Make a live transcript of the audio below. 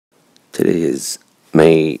Today is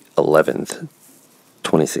May 11th,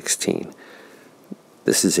 2016.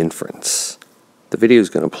 This is inference. The video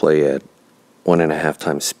is going to play at 1.5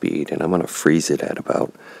 times speed, and I'm going to freeze it at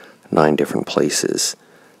about 9 different places.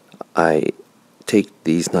 I take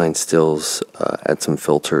these 9 stills, add some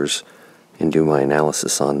filters, and do my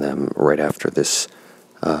analysis on them right after this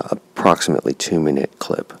approximately 2-minute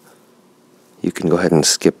clip. You can go ahead and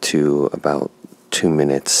skip to about 2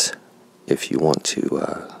 minutes if you want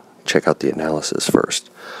to check out the analysis first.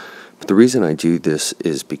 But the reason I do this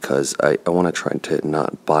is because I want to try to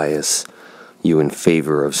not bias you in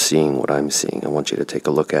favor of seeing what I'm seeing. I want you to take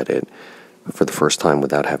a look at it for the first time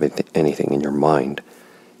without having anything in your mind,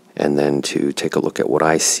 and then to take a look at what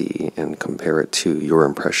I see and compare it to your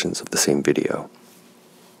impressions of the same video.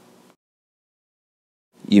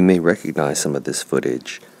 You may recognize some of this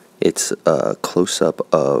footage. It's a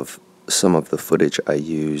close-up of some of the footage I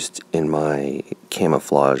used in my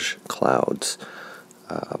camouflage clouds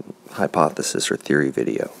hypothesis or theory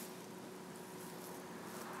video.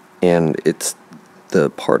 And it's the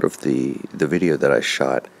part of the video that I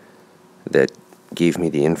shot that gave me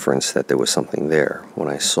the inference that there was something there when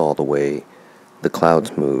I saw the way the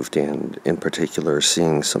clouds moved, and in particular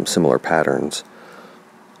seeing some similar patterns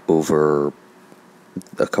over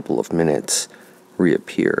a couple of minutes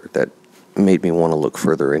reappear that made me want to look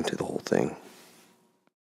further into the whole thing.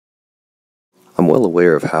 I'm well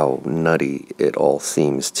aware of how nutty it all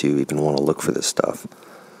seems to even want to look for this stuff,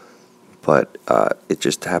 but it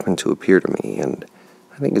just happened to appear to me, and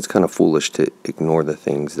I think it's kind of foolish to ignore the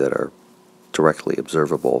things that are directly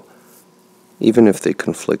observable, even if they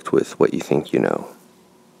conflict with what you think you know.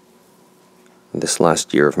 This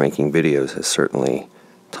last year of making videos has certainly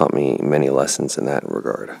taught me many lessons in that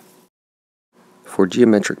regard. For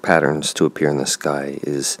geometric patterns to appear in the sky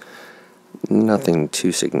is nothing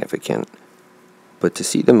too significant, but to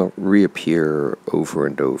see them reappear over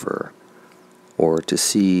and over, or to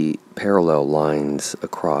see parallel lines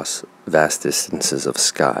across vast distances of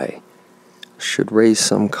sky, should raise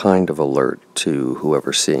some kind of alert to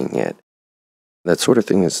whoever's seeing it. That sort of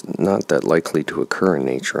thing is not that likely to occur in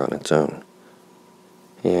nature on its own.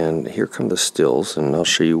 And here come the stills, and I'll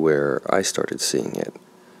show you where I started seeing it.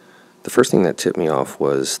 The first thing that tipped me off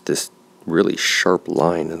was this really sharp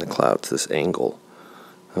line in the clouds, this angle.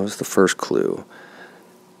 That was the first clue.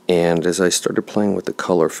 And as I started playing with the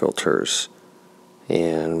color filters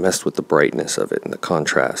and messed with the brightness of it and the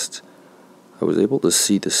contrast, I was able to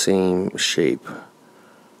see the same shape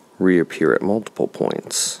reappear at multiple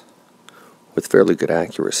points, with fairly good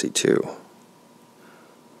accuracy too.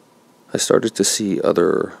 I started to see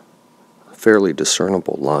other fairly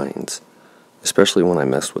discernible lines, especially when I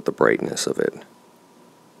messed with the brightness of it.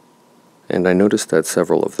 And I noticed that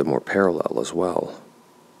several of them were parallel as well.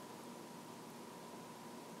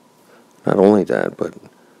 Not only that, but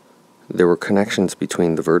there were connections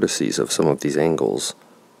between the vertices of some of these angles,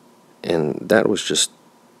 and that was just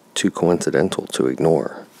too coincidental to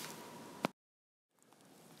ignore.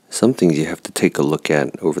 Some things you have to take a look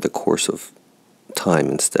at over the course of time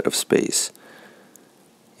instead of space.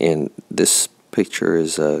 And this picture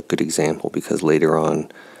is a good example because later on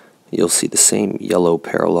you'll see the same yellow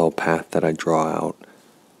parallel path that I draw out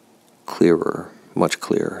clearer, much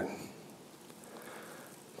clearer.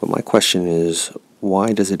 But my question is,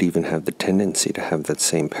 why does it even have the tendency to have that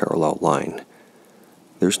same parallel line?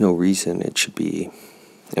 There's no reason it should be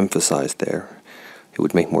emphasized there. It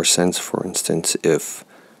would make more sense, for instance, if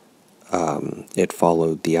it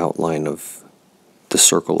followed the outline of the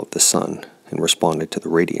circle of the sun and responded to the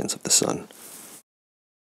radiance of the sun.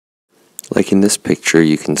 Like in this picture,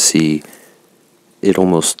 you can see it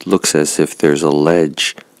almost looks as if there's a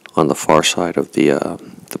ledge on the far side of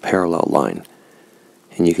the parallel line.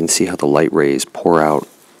 And you can see how the light rays pour out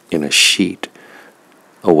in a sheet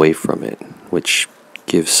away from it, which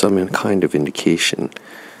gives some kind of indication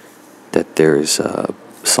that there's a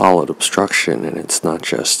solid obstruction and it's not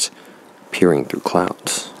just peering through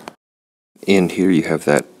clouds. And here you have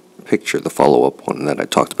that picture, the follow-up one that I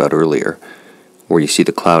talked about earlier, where you see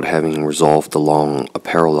the cloud having resolved along a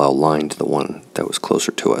parallel line to the one that was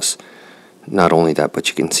closer to us. Not only that, but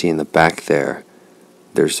you can see in the back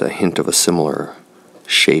there's a hint of a similar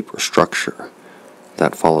shape or structure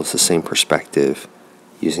that follows the same perspective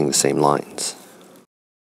using the same lines.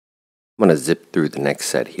 I'm going to zip through the next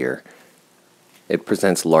set here. It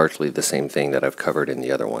presents largely the same thing that I've covered in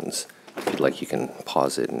the other ones. If you'd like, you can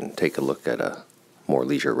pause it and take a look at a more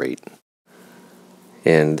leisure rate.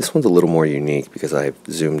 And this one's a little more unique because I've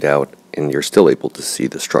zoomed out and you're still able to see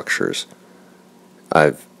the structures.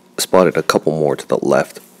 I've spotted a couple more to the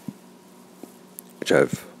left, which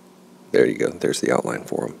there you go, there's the outline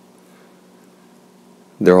for them.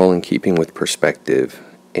 they're all in keeping with perspective,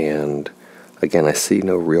 and again, I see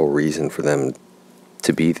no real reason for them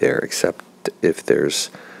to be there except if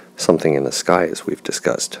there's something in the sky, as we've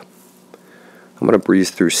discussed. I'm going to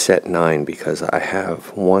breeze through set 9 because I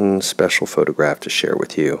have one special photograph to share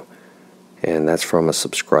with you, and that's from a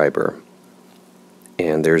subscriber.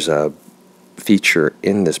 And there's a feature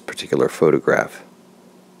in this particular photograph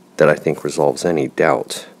that I think resolves any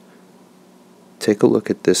doubt. Take a look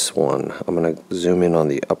at this one. I'm going to zoom in on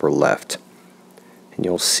the upper left, and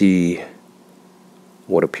you'll see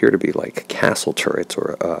what appear to be like castle turrets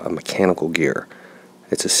or a mechanical gear.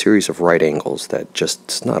 It's a series of right angles that just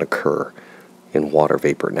does not occur in water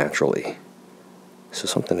vapor naturally. So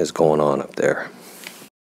something is going on up there.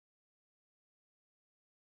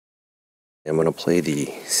 I'm going to play the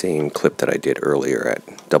same clip that I did earlier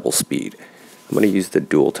at double speed. I'm going to use the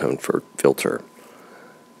dual tone filter.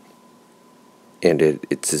 And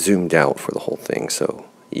it's zoomed out for the whole thing, so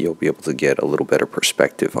you'll be able to get a little better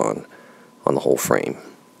perspective on the whole frame.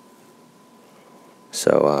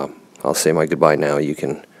 So I'll say my goodbye now. You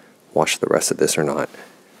can watch the rest of this or not.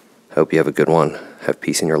 I hope you have a good one. Have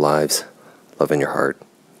peace in your lives, love in your heart.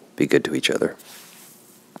 Be good to each other.